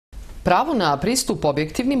Pravo na pristup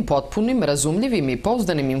objektivnim, potpunim, razumljivim i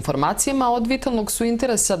pouzdanim informacijama od vitalnog su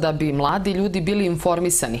interesa da bi mladi ljudi bili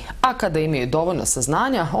informisani, a kada imaju dovoljno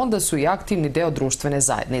saznanja, onda su i aktivni deo društvene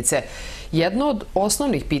zajednice. Jedno od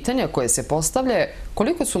osnovnih pitanja koje se postavlja je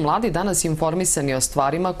koliko su mladi danas informisani o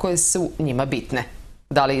stvarima koje su njima bitne.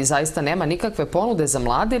 Da li zaista nema nikakve ponude za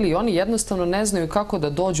mlade ili oni jednostavno ne znaju kako da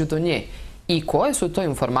dođu do nje i koje su to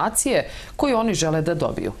informacije koje oni žele da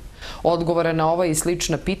dobiju? Odgovore na ova i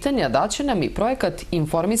slična pitanja daće nam i projekat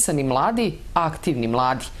Informisani mladi, aktivni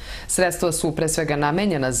mladi. Sredstva su pre svega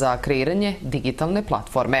namenjena za kreiranje digitalne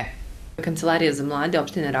platforme. Kancelarija za mlade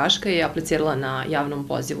opštine Raška je aplicirala na javnom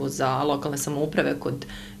pozivu za lokalne samouprave kod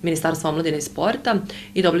Ministarstva omladine i sporta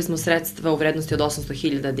i dobili smo sredstva u vrednosti od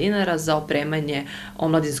 800.000 dinara za opremanje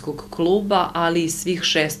omladinskog kluba, ali i svih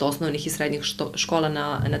 6 osnovnih i srednjih škola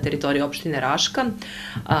na teritoriji opštine Raška.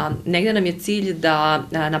 Negde nam je cilj da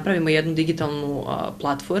napravimo jednu digitalnu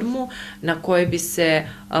platformu na kojoj bi se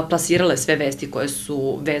plasirale sve vesti koje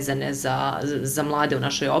su vezane za mlade u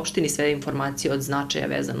našoj opštini, sve informacije od značaja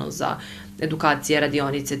vezano za edukacije,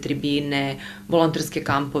 radionice, tribine, volonterske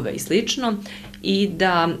kampove i slično, i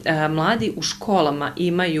da mladi u školama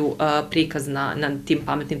imaju prikaz na tim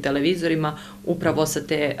pametnim televizorima upravo sa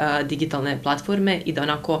te digitalne platforme i da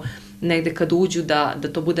onako negde kad uđu da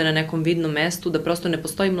to bude na nekom vidnom mestu, da prosto ne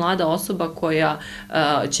postoji mlada osoba koja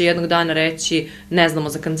će jednog dana reći ne znamo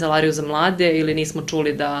za kancelariju za mlade ili nismo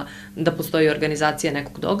čuli da postoji organizacija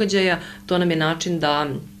nekog događaja. To nam je način da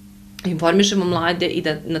informišemo mlade i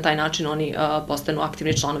da na taj način oni postanu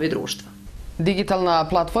aktivni članovi društva. Digitalna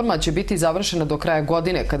platforma će biti završena do kraja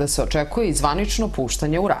godine kada se očekuje i zvanično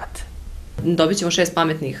puštanje u rad. Dobit ćemo 6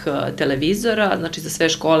 pametnih televizora, znači za sve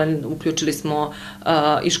škole uključili smo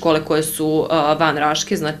i škole koje su van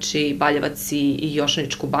Raške, znači Baljevac i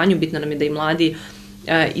Jošaničku banju. Bitno nam je da i mladi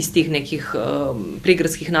iz tih nekih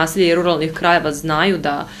prigradskih naselja i ruralnih krajeva znaju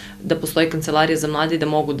da postoji kancelarija za mlade i da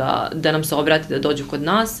mogu da nam se obrati, da dođu kod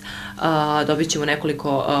nas. Dobit ćemo nekoliko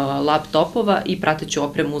laptopova i prateću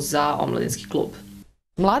opremu za omladinski klub.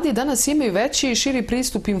 Mladi danas imaju veći i širi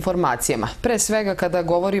pristup informacijama, pre svega kada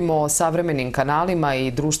govorimo o savremenim kanalima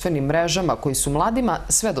i društvenim mrežama koji su mladima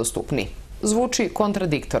sve dostupni. Zvuči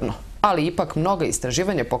kontradiktorno, ali ipak mnoga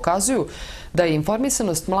istraživanja pokazuju da je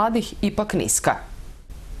informisanost mladih ipak niska.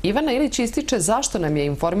 Ivana Ilić ističe zašto nam je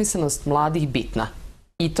informisanost mladih bitna.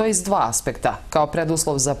 I to iz dva aspekta, kao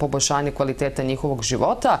preduslov za poboljšanje kvaliteta njihovog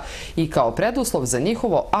života i kao preduslov za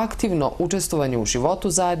njihovo aktivno učestvovanje u životu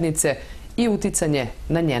zajednice i uticanje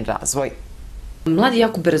na njen razvoj. Mladi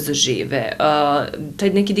jako brzo žive, taj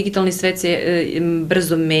neki digitalni svet se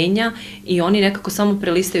brzo menja i oni nekako samo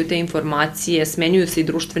prelistaju te informacije, smenjuju se i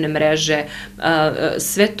društvene mreže,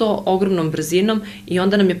 sve to ogromnom brzinom i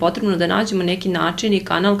onda nam je potrebno da nađemo neki način i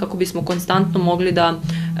kanal kako bismo konstantno mogli da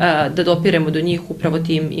dopiremo do njih upravo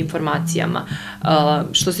tim informacijama.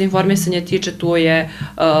 Što se informisanja tiče, tu je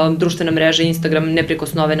društvena mreža Instagram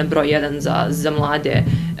neprikosnovena broj 1 za mlade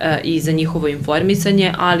i za njihovo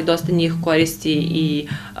informisanje, ali dosta njih koristi i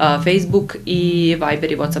Facebook i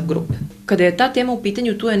Viber i WhatsApp grupe. Kada je ta tema u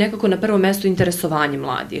pitanju, tu je nekako na prvo mesto interesovanje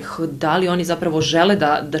mladih. Da li oni zapravo žele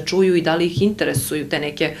da čuju i da li ih interesuju te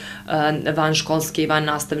neke vanškolske i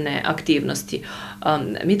vannastavne aktivnosti.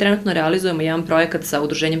 Mi trenutno realizujemo jedan projekat sa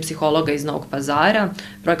Udruženjem psihologa iz Novog Pazara,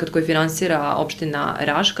 projekat koji finansira opština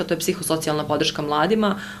Raška, to je psihosocijalna podrška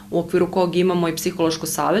mladima, u okviru kog imamo i psihološko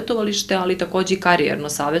savjetovalište, ali takođe i karijerno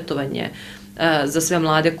savjetovanje za sve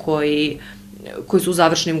mlade koji su u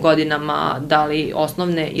završnim godinama, da li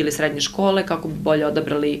osnovne ili srednje škole, kako bi bolje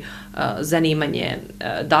odabrali zanimanje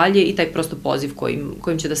dalje i taj prosto poziv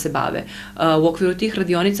kojim će da se bave. U okviru tih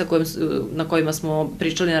radionica na kojima smo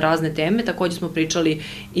pričali na razne teme, takođe smo pričali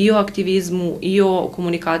i o aktivizmu, i o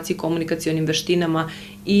komunikaciji, komunikacionim veštinama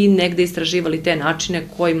i negde istraživali te načine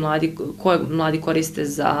koje mladi koriste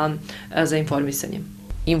za informisanje.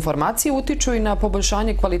 Informacije utiču i na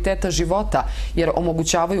poboljšanje kvaliteta života, jer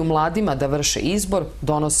omogućavaju mladima da vrše izbor,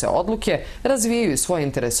 donose odluke, razvijaju svoje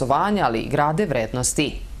interesovanja, ali i grade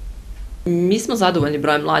vrednosti. Mi smo zadovoljni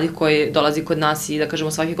brojem mladih koji dolazi kod nas i da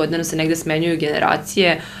kažemo svake godine se negde smenjuju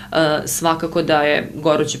generacije. Svakako da je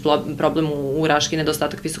gorući problem u Raški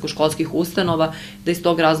nedostatak visokoškolskih ustanova, da iz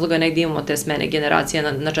tog razloga negde imamo te smene generacije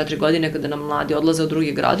na 4 godine kada nam mladi odlaze u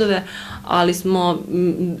druge gradove, ali smo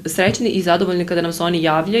srećni i zadovoljni kada nam se oni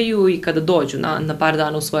javljaju i kada dođu na par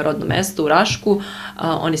dana u svoje rodno mesto u Rašku,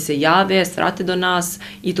 oni se jave, svrate do nas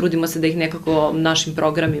i trudimo se da ih nekako našim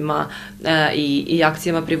programima i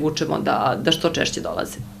akcijama privučemo da što češće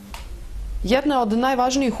dolaze. Jedna od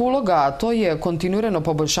najvažnijih uloga, a to je kontinuirano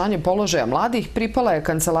poboljšanje položaja mladih, pripala je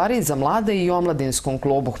Kancelariji za mlade i omladinskom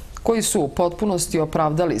klubu. koji su u potpunosti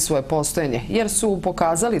opravdali svoje postojanje, jer su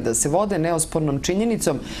pokazali da se vode neospornom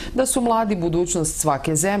činjenicom da su mladi budućnost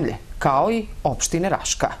svake zemlje, kao i opštine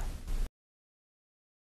Raška.